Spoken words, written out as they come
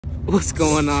What's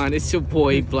going on? It's your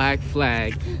boy Black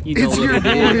Flag. You know what it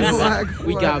is.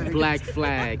 We got Black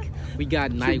Flag. We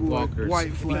got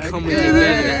Nightwalkers. We coming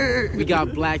together. We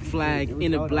got Black Flag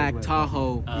in a black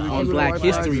Tahoe on Black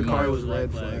History Month.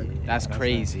 That's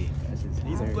crazy.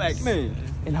 He's a black man.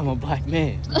 And I'm a black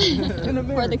man.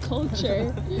 For the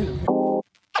culture.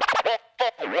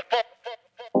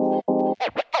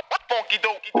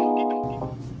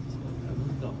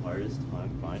 The hardest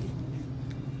time finding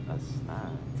a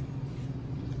snack.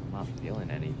 I'm not feeling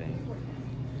anything.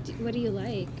 What do you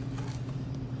like?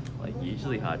 Like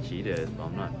usually hot Cheetos, but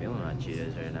I'm not feeling hot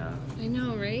Cheetos right now. I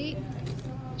know, right?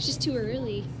 It's just too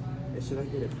early. Should I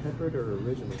get it peppered or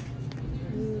original?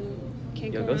 Ooh,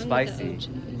 can't Yo, go go wrong spicy.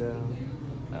 with the OG.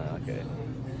 No. Okay.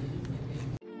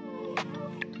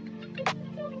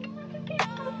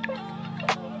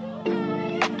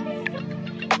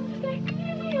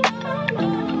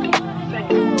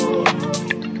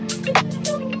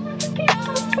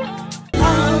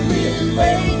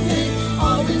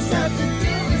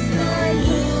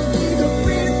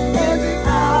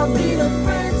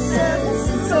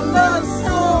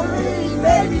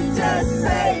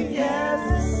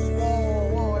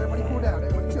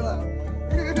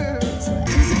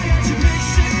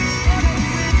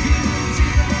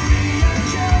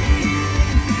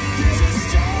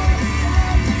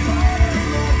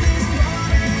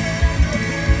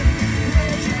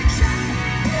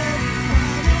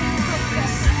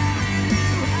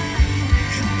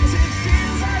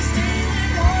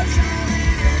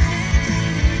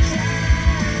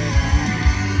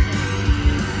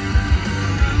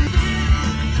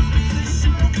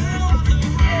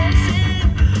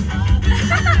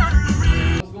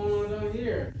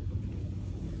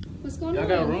 Y'all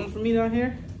got room for me down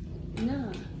here?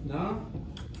 No. No?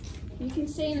 You can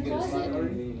stay in the closet.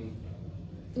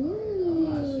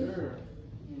 Ooh. Sure.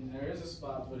 I mean, there is a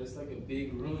spot, but it's like a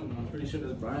big room. I'm pretty sure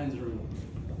that's Brian's room.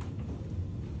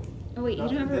 Oh wait, you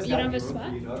don't have a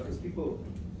spot? Because people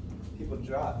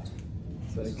dropped.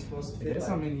 So it's supposed to fit. There's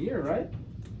some in here, right?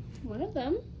 One of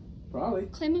them. Probably.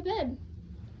 Claim a bed.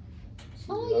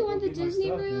 Oh, you want the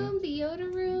Disney room, the Yoda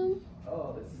room?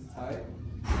 Oh, this is tight.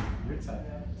 You're tight.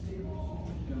 You're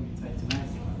gonna be tight tonight.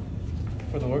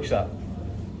 For the workshop.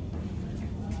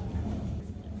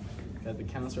 Got the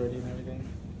counts ready and everything.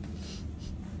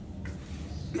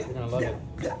 You're gonna love it.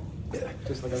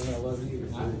 Just like I'm gonna love you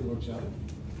after the workshop.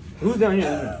 Who's down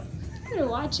here? You better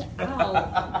watch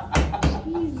out.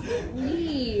 Jeez,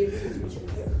 please.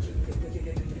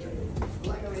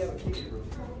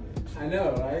 I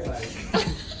know, right? Like,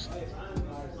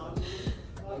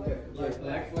 like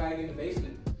Black Flag in the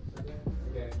basement.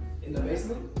 Okay. In the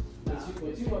basement?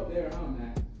 What you up there, huh,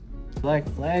 man? Black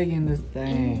Flag in this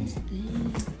thing.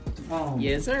 Oh.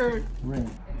 Yes, sir. What the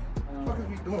fuck are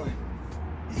we doing?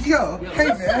 Yo, hey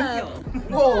man.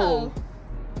 Whoa.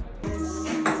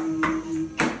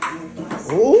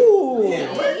 Ooh.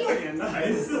 Yeah, Wade's looking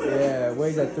nice. Yeah,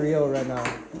 Wade's at 3-0 right now.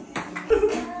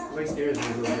 Wade scares me a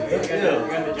little bit. You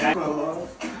got the jacket.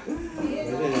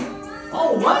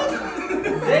 Oh, what?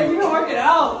 Dang, you can work it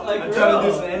out. Like, I'm trying to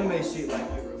do some anime shit like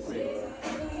you real quick.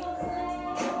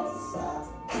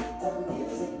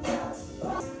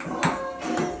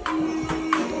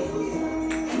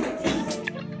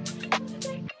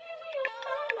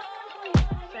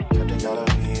 Kept the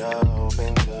gallery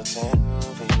open till 10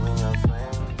 for you and your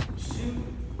friends. Shoot,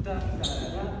 da da da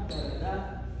da da.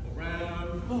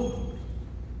 Round, boom.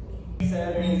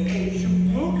 Saturday, shoot,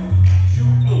 move, shoot,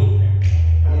 move.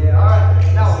 Yeah,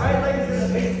 alright. Now, right leg is in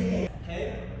the base. Okay,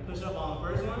 push up on the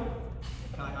first one,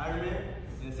 kind of like Iron Man.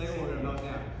 And the second one, we're gonna melt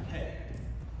down. Okay.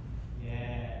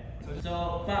 Yeah. So,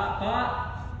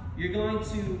 Bot, you're going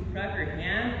to prep your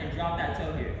hand and drop that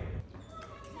toe here.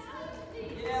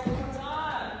 Yeah, one more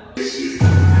time.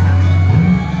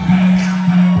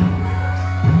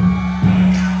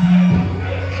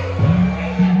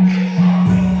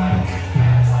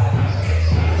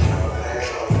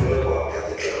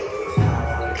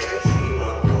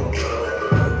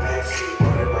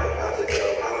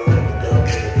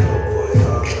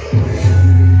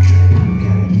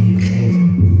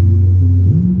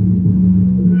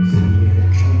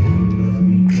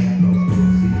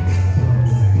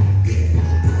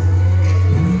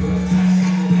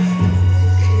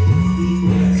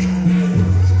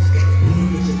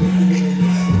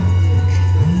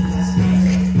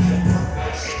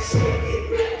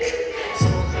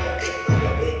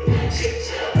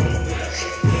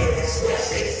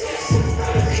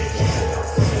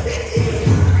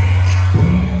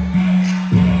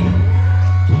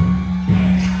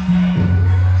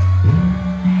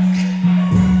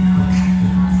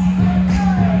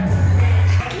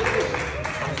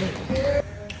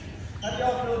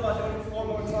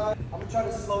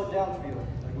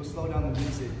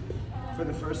 for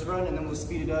the first run, and then we'll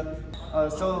speed it up.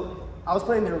 So I was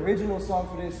playing the original song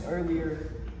for this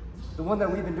earlier. The one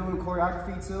that we've been doing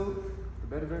choreography to, the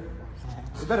better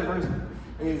version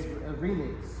is a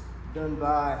remix done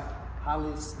by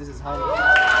Hollis. This is Hollis.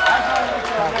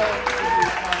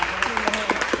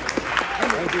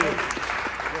 Thank you.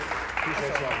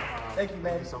 Appreciate y'all. Thank you,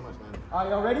 man. Thank you so much, man. Are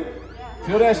y'all ready?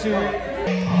 Feel that shit.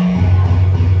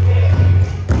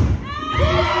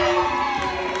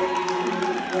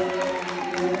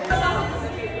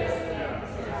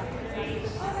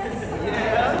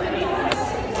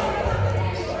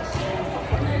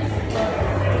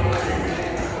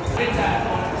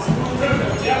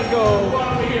 Let's go.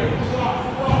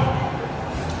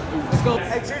 Let's go.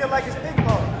 Hey, treat it like it's ping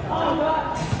pong.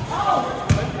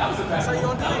 That's how you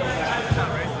gonna do it.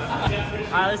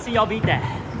 Alright, let's see y'all beat that.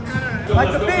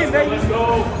 Like the beam, baby. Let's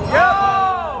go. Yo!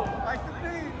 Like the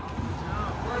beam.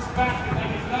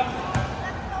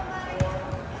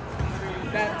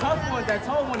 That tough one, that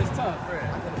tall one is tough. I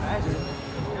can imagine.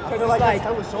 Because Like it's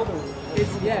that was shoulder.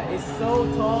 it's so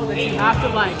tall that you have to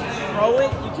like throw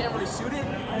it. You can't really shoot it.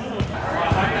 Let's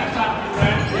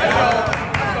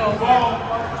go.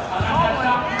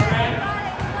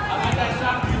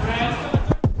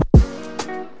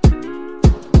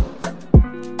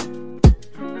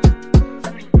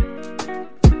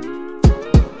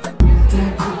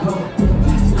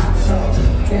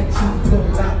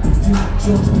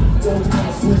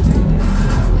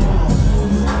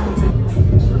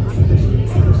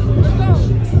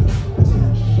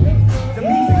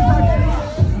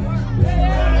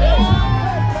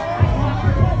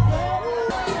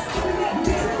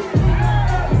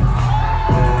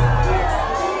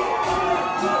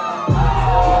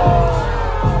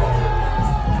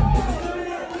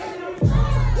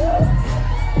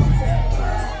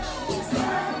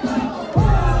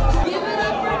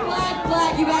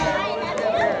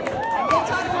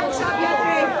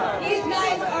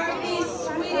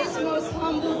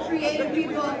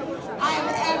 People I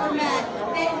have ever met.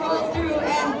 They rolled through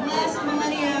and blessed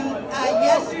Millennium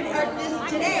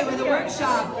today with a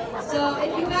workshop. So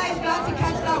if you guys got to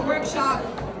catch that workshop,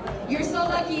 you're so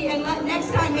lucky, and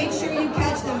next time make sure you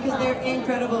catch them because they're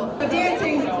incredible. So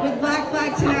dancing with Black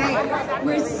Flag tonight,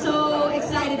 we're so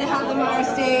excited to have them on our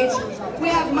stage. We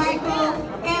have Michael,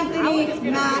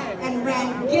 Anthony, Matt, and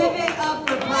Ren. Give it up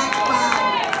for Black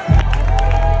Flag.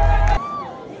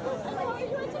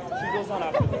 She goes on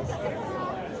after this.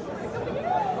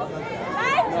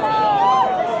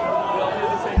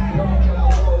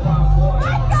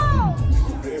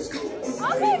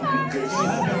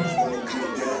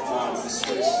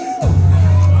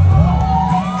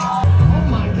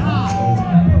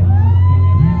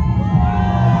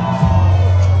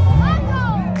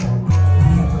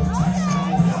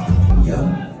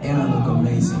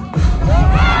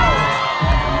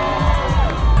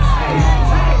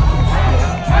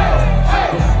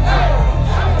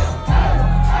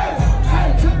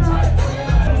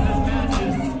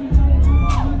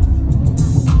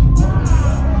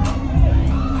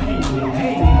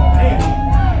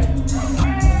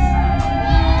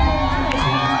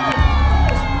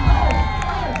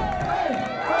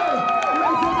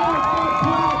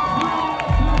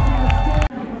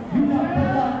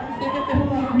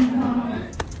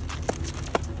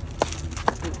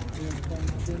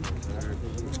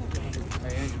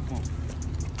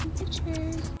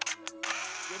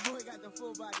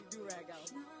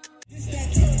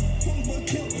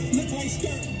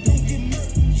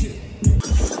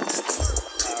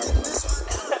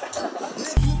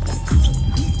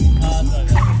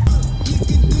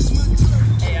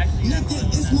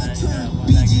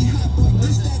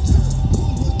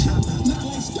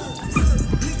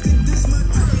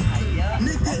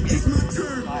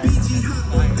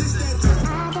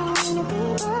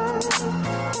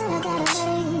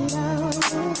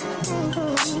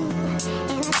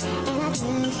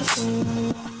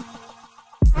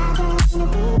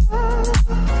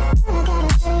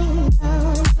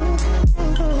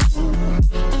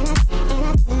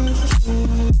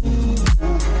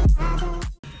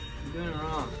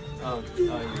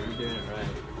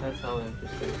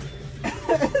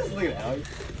 Look at Alex.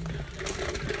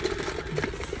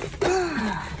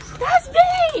 That's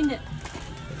Bane!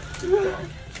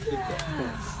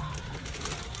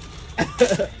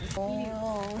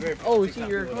 Oh, see,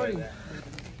 you're recording. I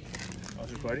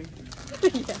was recording?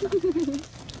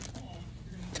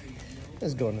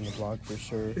 It's going in the vlog for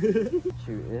sure.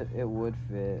 Shoot, it would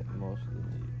fit most of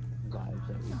the vibes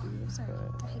that we do. Sorry,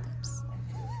 but, hiccups.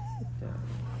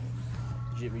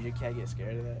 yeah. Did your cat get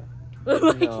scared of that?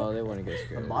 No, they wouldn't get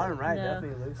scared. The bottom right No.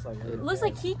 definitely looks like It looks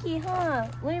like Kiki, huh?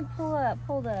 Let me pull up.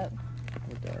 Hold up.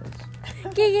 It does.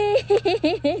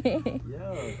 Kiki!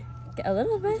 Yo, A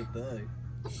little bit. he's a thug.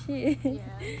 Shit.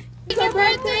 It's our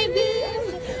birthday,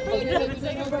 bitch! Oh, no, it's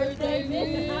our birthday,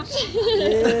 bitch!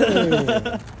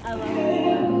 I love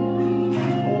it.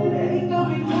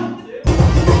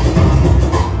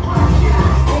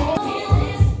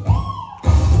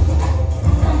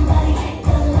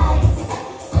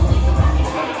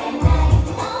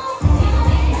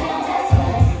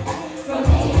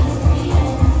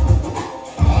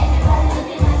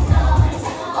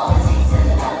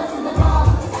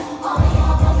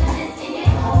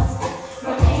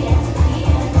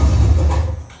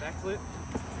 Backflip.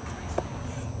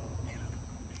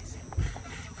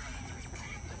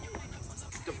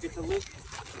 Don't get to look.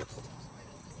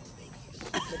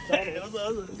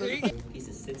 Piece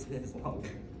of 6 minutes longer.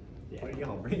 Yeah, what are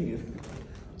y'all bringing?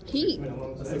 Heat.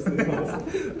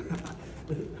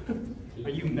 Are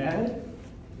you mad?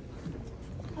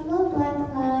 Hello,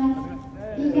 Black Flag.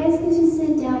 You guys can just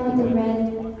sit down with the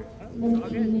red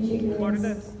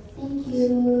materials. Thank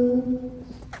you.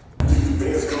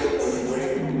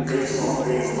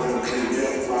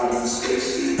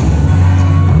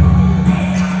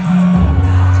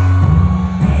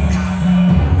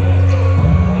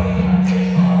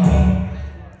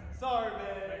 Sorry,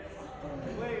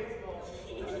 man. Way small.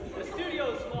 The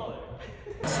studio is smaller.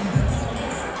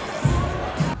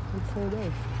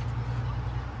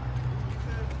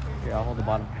 Here, I'll hold the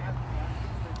bottom.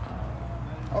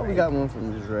 Oh, we got one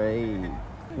from Dre.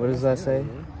 What does that say?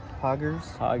 Hoggers?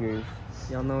 Hoggers.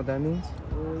 Y'all know what that means?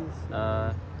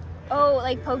 Oh,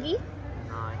 like Pokey?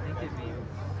 No, I think it'd be.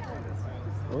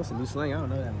 Oh, it's a new slang. I don't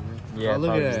know that one. Yeah, Oh,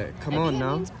 look Hoggers. at that. Come I on think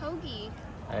now. it means Pokey.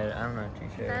 I'm not too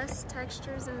sure. Best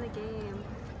textures in the game.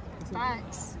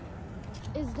 Facts.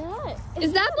 Is that?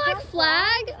 Is that Black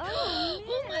Flag? Oh,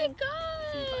 Oh my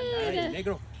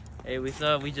god! Hey,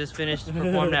 we just finished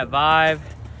performing at Vibe.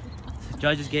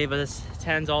 Judges gave us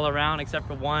 10s all around except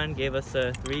for one, gave us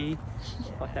a 3.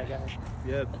 Fuck that guy.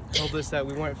 Yep. Told us that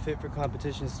we weren't fit for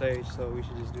competition stage, so we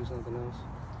should just do something else.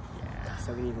 Yeah.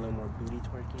 So we need a little more booty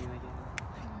twerking, I guess.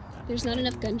 There's not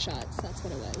enough gunshots, that's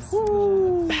what it was.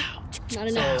 Not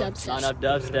enough dubstep. Not enough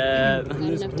dubstep. Not At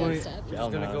this enough point, dubstep. we're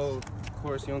just gonna go. Of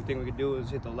course, the only thing we could do is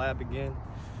hit the lap again.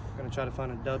 We're gonna try to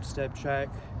find a dubstep track.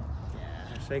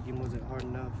 Our shaking wasn't hard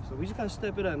enough, so we just gotta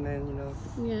step it up, man. You know,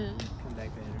 Yeah. come back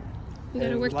better. We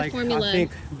gotta work like, the formula. I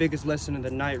think biggest lesson of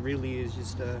the night really is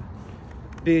just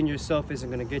being yourself isn't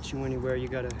gonna get you anywhere. You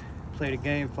gotta play the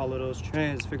game, follow those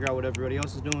trends, figure out what everybody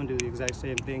else is doing, do the exact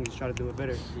same thing, just try to do it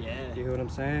better. Yeah. You hear what I'm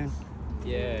saying?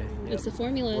 Yeah. It's the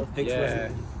formula. Yeah.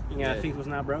 You gotta fix what's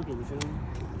not broken, you feel me?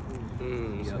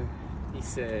 Yep. He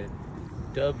said,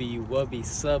 "Dubby, wubby,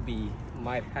 subby,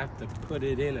 might have to put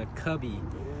it in a cubby."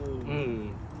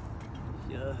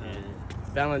 Yeah.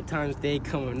 Valentine's Day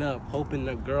coming up, hoping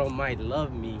the girl might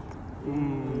love me.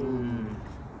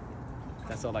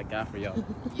 That's all I got for y'all.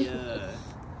 Yeah.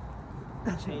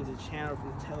 Change the channel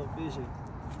from television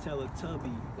to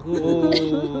Teletubby.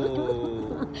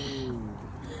 Ooh.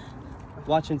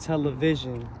 Watching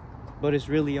television, but it's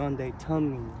really on their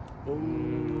tummy.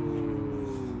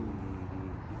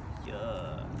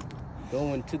 Yeah.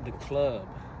 Going to the club,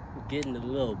 getting a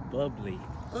little bubbly.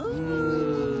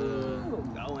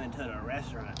 Going to the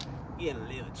restaurant, getting a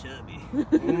little chubby.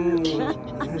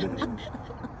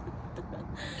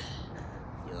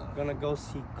 Gonna go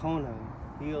see Kona,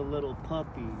 be a little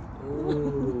puppy.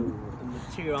 Ooh. The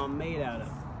material I'm made out of,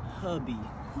 hubby.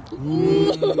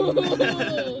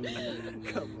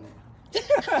 Come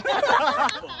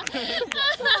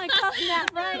I'm calling that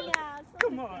right now.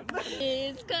 Come on.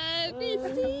 It's cupping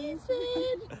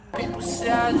season. People say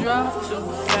I drive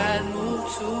too fast,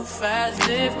 move too fast,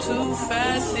 live too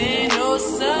fast. Ain't no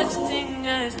such thing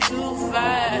as too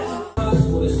fast.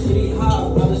 For the city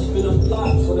hop, rather spin a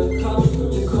block for the cops.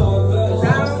 You call that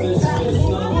office, it's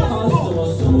not a customer.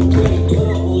 Some great, but I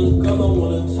only girl I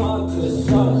wanna talk to the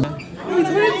sauce.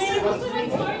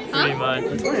 Pretty much.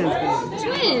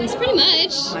 Twins, pretty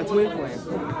much. My twin flame.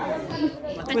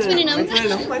 I'm twinning them.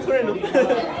 My twinning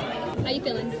them. How you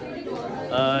feeling?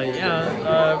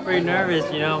 Pretty nervous,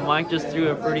 you know. Mike just threw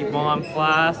a pretty bomb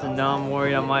class, and now I'm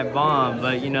worried I might bomb.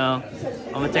 But, you know,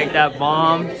 I'm gonna take that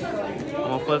bomb, I'm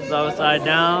gonna flip it upside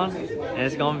down, and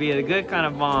it's gonna be a good kind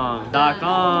of bomb.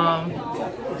 .com.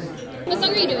 What song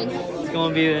are you doing? It's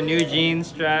gonna be the new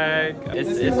Jeans track.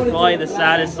 It's probably the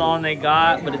saddest song they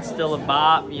got, but it's still a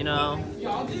bop, you know.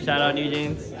 Shout out New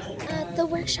Jeans. The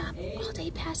workshop. All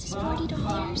day pass is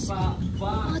 $40.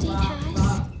 All day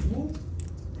pass.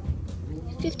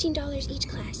 $15 each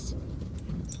class.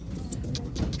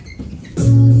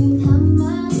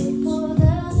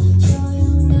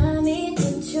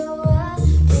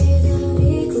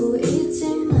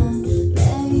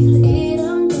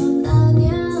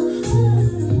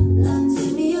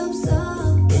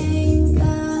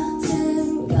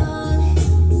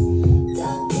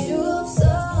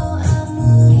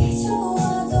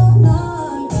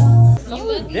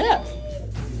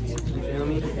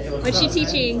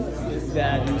 teaching?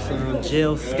 Gotta do some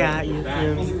Jill Scott, you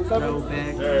feel me?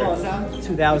 Throwback.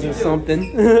 2000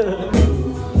 something.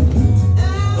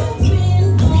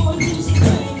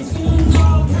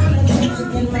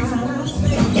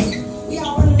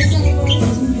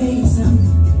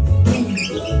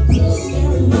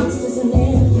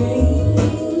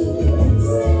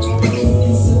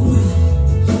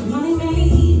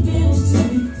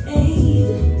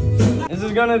 This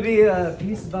is gonna be a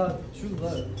piece about true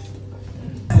love.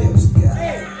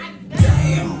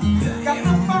 Got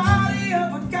the body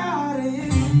of a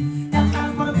goddess, and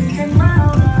I'm gonna be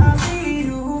around. I see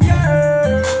you,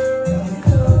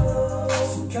 girl.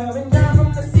 Coming down from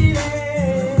the city,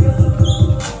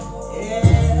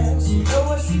 yeah. She know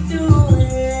what she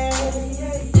doing,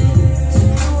 she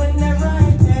doing that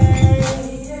right thing.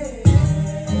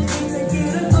 Need to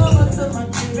get her over to my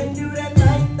crib and do that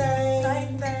night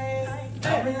thing.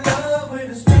 I'm in love with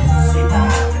a stripper. She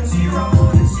vibing, she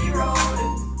rolling, she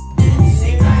rolling.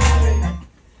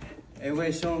 Hey,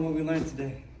 wait, show them what we learned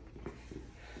today.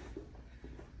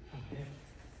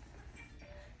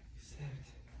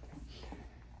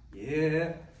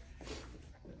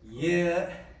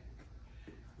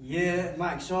 Yeah.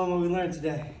 Mike, show them what we learned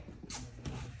today.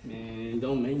 Man,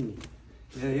 don't make me.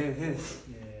 Yeah.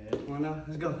 Come on now,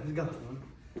 let's go.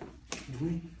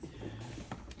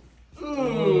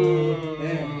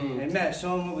 Hey, Matt,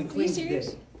 show them what we cleaned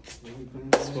today.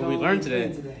 That's what we learned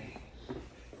today.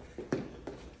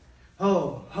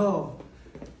 Oh.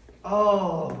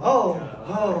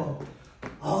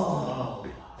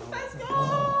 Let's go!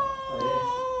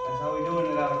 That's how we doing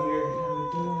it out here.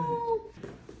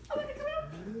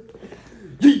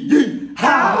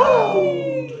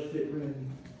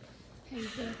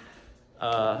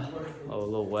 A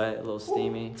little wet, a little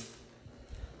steamy.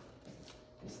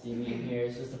 It's steamy in here.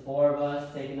 It's just the four of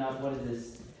us taking up, what is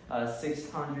this,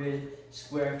 600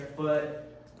 square foot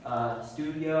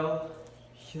studio.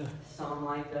 Yeah. Something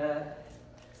like that.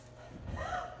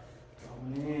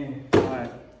 Coming in.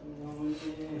 Alright.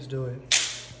 Let's do it.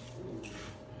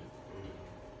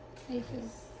 How you feel?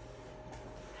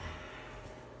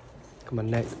 Come on,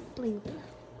 neck. Bling.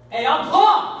 Hey, I'm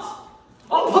pumped!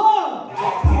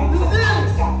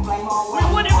 We're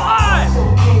winning live!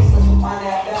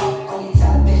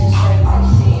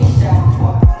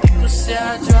 People say I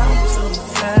drive too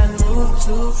fast, move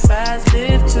too fast,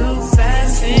 live too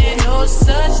fast. Ain't no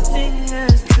such thing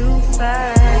as too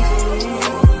fast.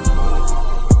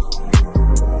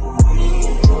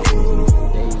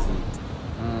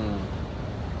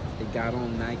 They got on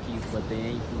Nikes, but they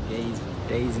ain't Fugazi.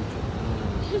 Daisy.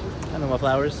 I know my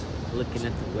flowers. Looking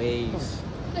at the waves.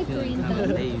 I Feeling green kind of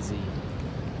them. lazy.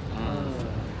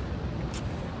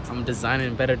 I'm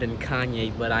designing better than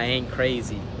Kanye, but I ain't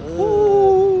crazy. We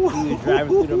were driving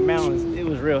through the mountains. It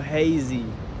was real hazy.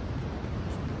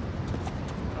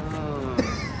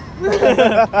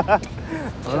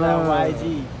 Shout out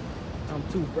YG. I'm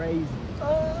too crazy.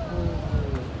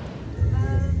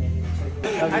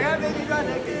 I got baby trying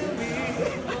to kill me.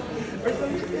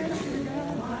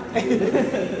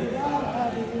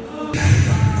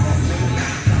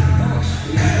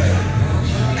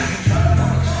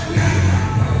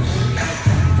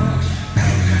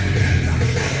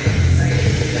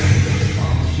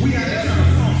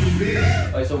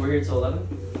 Alright, so we're here till 11?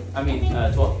 I mean,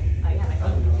 12?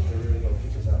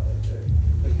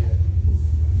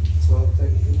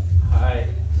 Alright,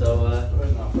 so,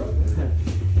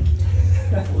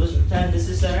 we'll just pretend this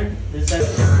is center. This is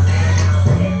center.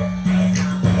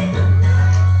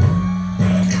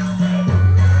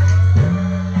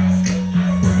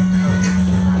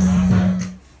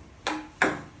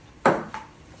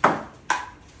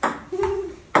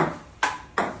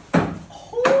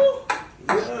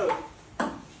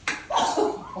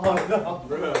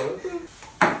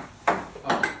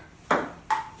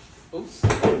 Oops.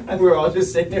 And we were all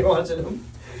just sitting there watching them.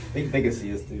 They can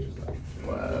see us too. Just like,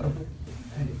 wow.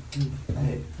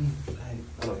 Hey.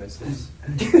 I don't miss this.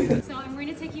 So I'm going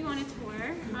to take you on a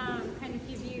tour, kind of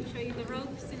show you the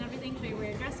ropes and everything, show you where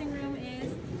your dressing room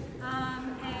is,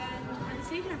 and where the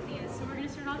stage and everything is. So we're going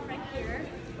to start off right here.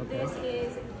 Okay. This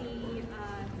is the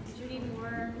Judy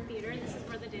Moore Theater. This is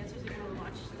where the dancers are going to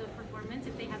watch the performance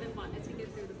if they haven't bought it to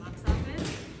get through the box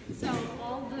office. So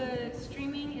all the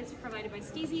streaming is provided by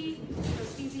Steezy. So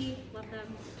Steezy, love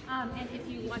them. And if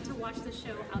you want to watch the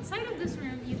show outside of this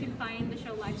room, you can find the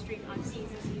show live stream on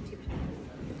Steezy's YouTube channel.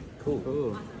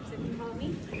 Cool. Awesome. So if you follow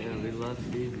me. Yeah, we love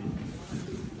Steezy.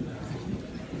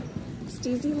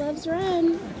 Steezy loves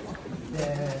Ren.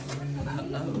 Yeah.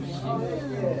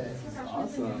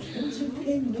 Awesome. Kinja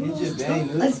bang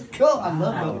noodles. Let's go. I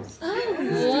love those. Oh,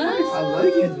 what? I love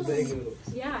kinja bang noodles.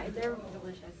 Yeah, they're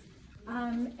delicious.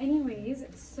 Anyways,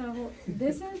 so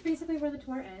this is basically where the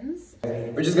tour ends.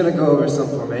 We're just gonna go over some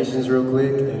formations real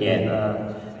quick, and then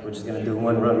we're just gonna do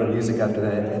one run of music after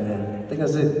that, and then I think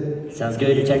that's it. Sounds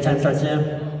good. Your check time starts now.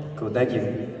 Cool, thank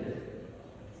you.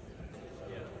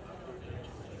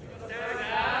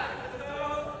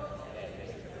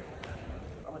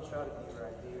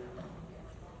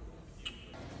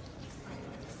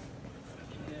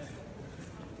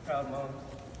 Proud mom.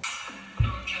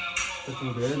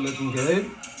 Looking good, looking good.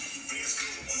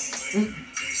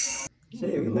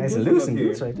 Shit, nice and loose in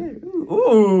boots right there.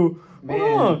 Ooh,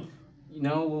 man. You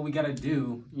know what we gotta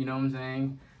do? You know what I'm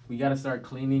saying? We gotta start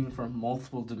cleaning from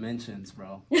multiple dimensions,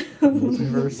 bro. We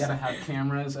gotta have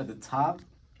cameras at the top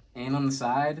and on the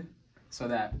side, so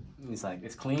that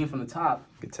it's clean from the top.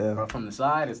 Good tell. But from the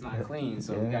side, it's not clean.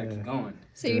 So we gotta keep going.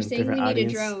 So you're saying we need a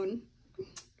drone?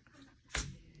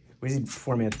 We need to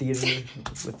perform at a theater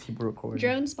with people recording.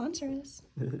 Drone sponsor us.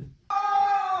 Someone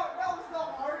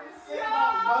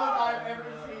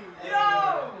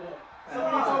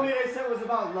told me they said it was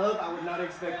about love. I would not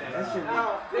expect that. That shit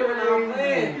was They were not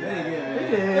playing.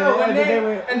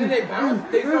 and then they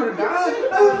bounced. They started bouncing.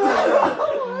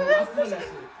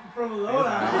 From below.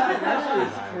 That shit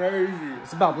is crazy.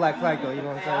 It's about Black Flag though, you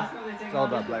know what I'm saying? It's all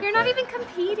about Black Flag. You're not even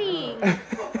competing.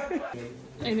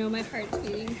 I know, my heart's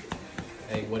beating.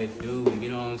 Hey, what it do? You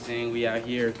know what I'm saying? We out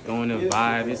here going to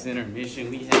vibe. It's intermission.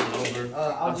 We heading over.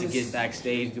 About to get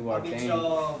backstage, do our thing. You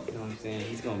know what I'm saying?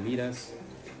 He's gonna meet us.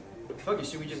 Fuck it,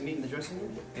 should we just meet in the dressing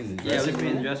room? In the dressing room?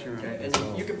 in the dressing room. Okay,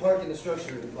 and you can park in the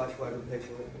structure and Black Flag will pay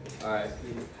for it. Alright.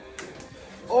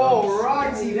 Oh,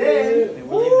 righty then! And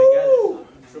we're leaving together.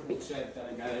 Triple check that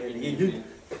I got everything.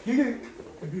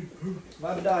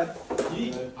 Might have died.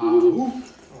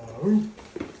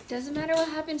 Doesn't matter what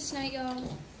happens tonight, y'all.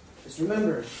 Just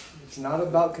remember, it's not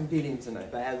about competing tonight,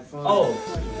 but having fun. Oh.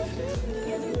 You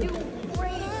guys are doing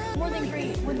great. More than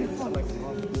great. Wonderful.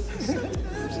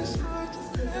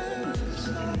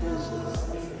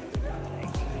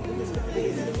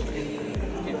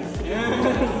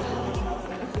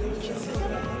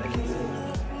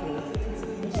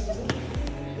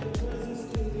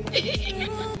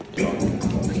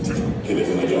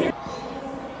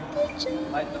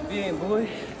 Light the beam, boy.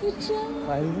 Good job.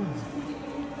 Light it.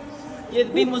 Yeah,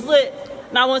 the beam was lit.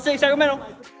 916 Sacramento.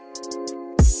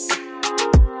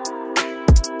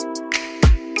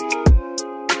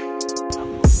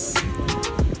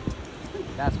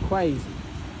 That's crazy.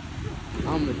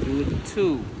 I'm gonna do it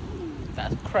too.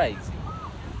 That's crazy.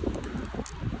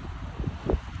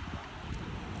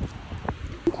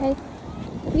 Okay.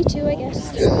 Me too, I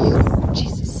guess.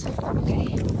 Jesus.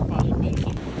 Okay.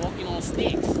 Walking on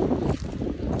sticks.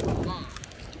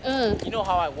 You know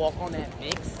how I walk on that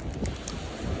mix?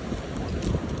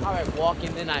 How I walk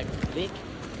and then I flick?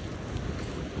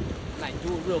 And I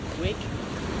do it real quick?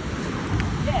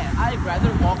 Yeah, I'd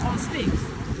rather walk on sticks.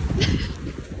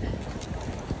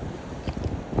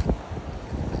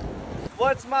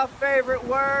 What's my favorite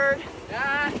word?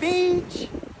 Beach.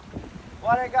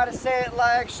 Why do I gotta say it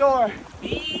like shore?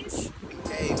 Beach.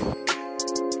 Hey.